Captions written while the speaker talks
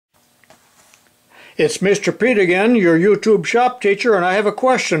It's Mr. Pete again, your YouTube shop teacher, and I have a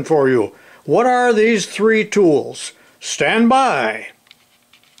question for you. What are these three tools? Stand by.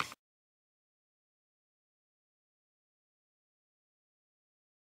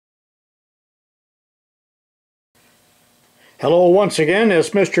 Hello once again,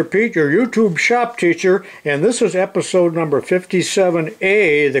 it's Mr. Pete, your YouTube shop teacher, and this is episode number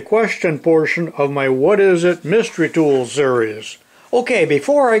 57A, the question portion of my What Is It Mystery Tools series. Okay,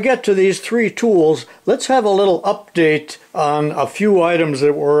 before I get to these three tools, let's have a little update on a few items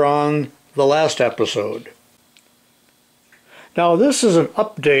that were on the last episode. Now this is an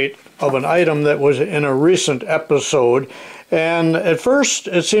update of an item that was in a recent episode, and at first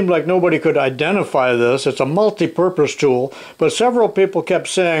it seemed like nobody could identify this. It's a multi-purpose tool, but several people kept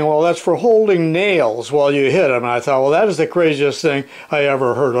saying, well, that's for holding nails while you hit them. And I thought, well, that is the craziest thing I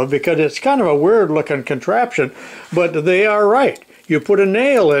ever heard of, because it's kind of a weird looking contraption, but they are right. You put a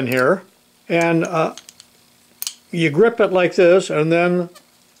nail in here and you grip it like this, and then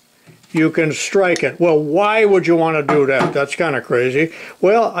you can strike it. Well, why would you want to do that? That's kind of crazy.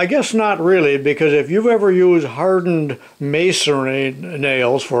 Well, I guess not really, because if you've ever used hardened masonry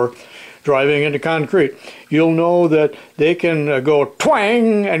nails for driving into concrete, you'll know that they can go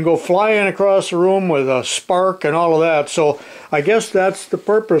twang and go flying across the room with a spark and all of that. So I guess that's the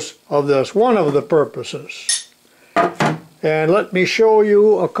purpose of this, one of the purposes. And let me show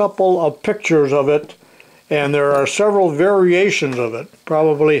you a couple of pictures of it. And there are several variations of it,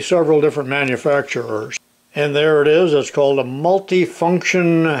 probably several different manufacturers. And there it is. It's called a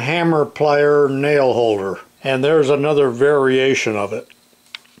multi-function hammer plier nail holder. And there's another variation of it.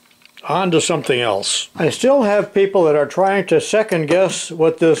 On to something else. I still have people that are trying to second guess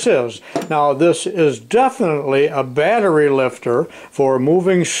what this is. Now this is definitely a battery lifter for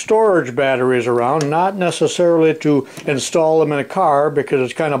moving storage batteries around, not necessarily to install them in a car because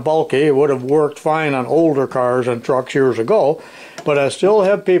it's kind of bulky. It would have worked fine on older cars and trucks years ago. But I still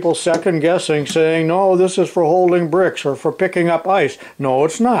have people second guessing, saying, no, this is for holding bricks or for picking up ice. No,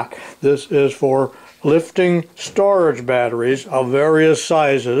 it's not. This is for lifting storage batteries of various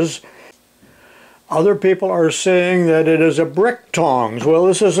sizes. Other people are saying that it is a brick tongs. Well,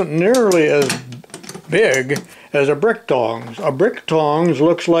 this isn't nearly as big as a brick tongs. A brick tongs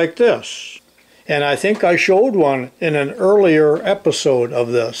looks like this. And I think I showed one in an earlier episode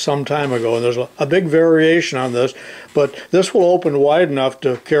of this some time ago. And there's a big variation on this, but this will open wide enough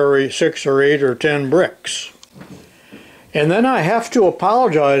to carry 6 or 8 or 10 bricks. And then I have to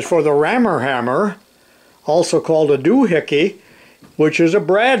apologize for the rammer hammer, also called a doohickey, which is a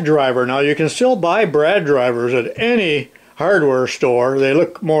brad driver. Now you can still buy brad drivers at any hardware store. They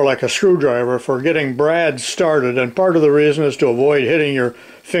look more like a screwdriver for getting brads started, and part of the reason is to avoid hitting your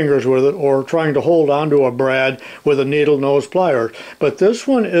fingers with it or trying to hold onto a brad with a needle nose pliers. But this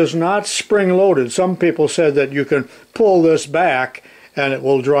one is not spring loaded. Some people said that you can pull this back and it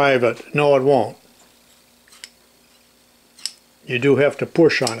will drive it. No, it won't. You do have to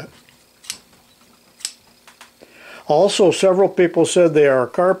push on it. Also, several people said they are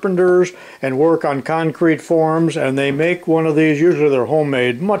carpenters and work on concrete forms, and they make one of these, usually they're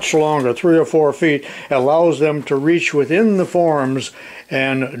homemade, much longer, 3 or 4 feet, allows them to reach within the forms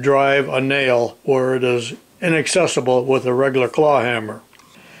and drive a nail where it is inaccessible with a regular claw hammer.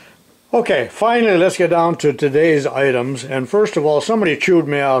 Okay, finally let's get down to today's items. And first of all, somebody chewed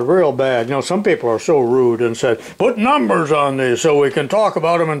me out real bad. You know, some people are so rude and said, put numbers on these so we can talk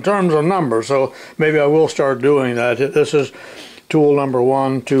about them in terms of numbers. So maybe I will start doing that. This is tool number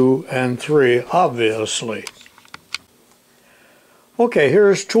 1, 2, and 3, obviously. Okay,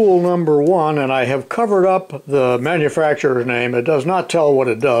 here's tool number 1, and I have covered up the manufacturer's name. It does not tell what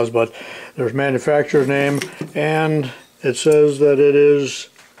it does, but there's manufacturer's name, and it says that it is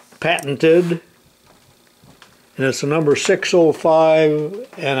patented, and it's the number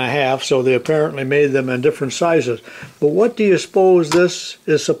 605.5, so they apparently made them in different sizes. But what do you suppose this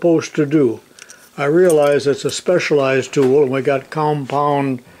is supposed to do? I realize it's a specialized tool, and we got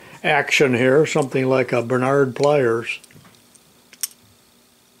compound action here, something like a Bernard pliers.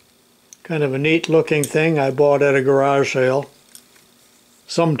 Kind of a neat looking thing I bought at a garage sale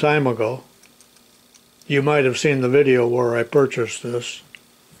some time ago. You might have seen the video where I purchased this.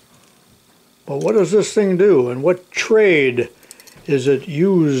 But what does this thing do, and what trade is it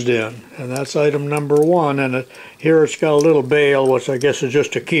used in? And that's item number 1. And here it's got a little bail, which I guess is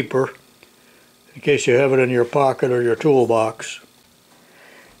just a keeper, in case you have it in your pocket or your toolbox.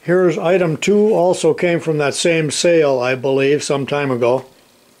 Here's item 2, also came from that same sale, I believe, some time ago.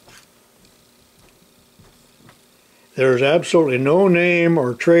 There's absolutely no name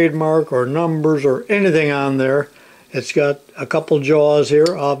or trademark or numbers or anything on there. It's got a couple jaws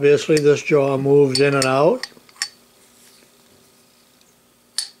here. Obviously this jaw moves in and out.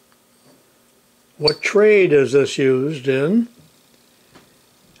 What trade is this used in?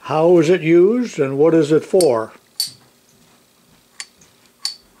 How is it used and what is it for?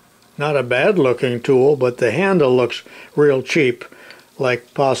 Not a bad looking tool, but the handle looks real cheap,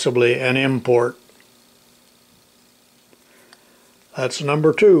 like possibly an import. That's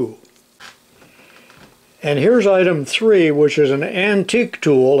number 2. And here's item 3, which is an antique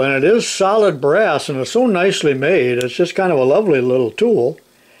tool, and it is solid brass and it's so nicely made. It's just kind of a lovely little tool.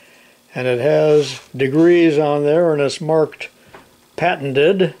 And it has degrees on there, and it's marked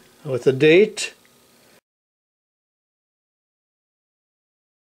patented with the date.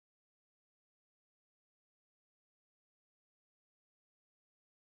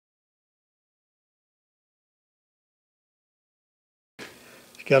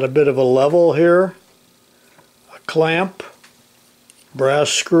 It's got a bit of a level here, a clamp, brass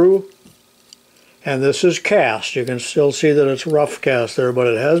screw, and this is cast. You can still see that it's rough cast there, but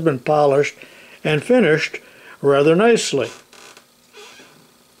it has been polished and finished rather nicely.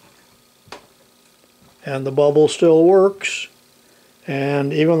 And the bubble still works,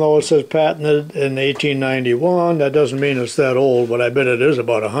 and even though it says patented in 1891, that doesn't mean it's that old, but I bet it is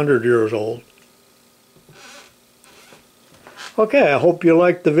about 100 years old. Okay, I hope you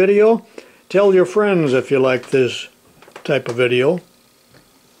liked the video. Tell your friends if you like this type of video.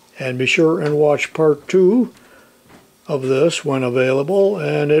 And be sure and watch part 2 of this when available,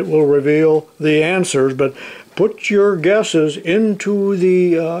 and it will reveal the answers. But put your guesses into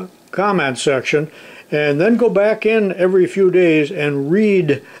the comment section, and then go back in every few days and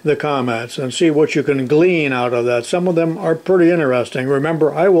read the comments and see what you can glean out of that. Some of them are pretty interesting.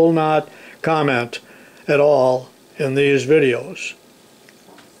 Remember, I will not comment at all in these videos,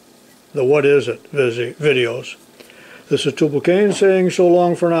 the What Is It videos. This is tubalcain saying so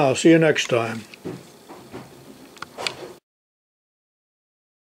long for now. See you next time.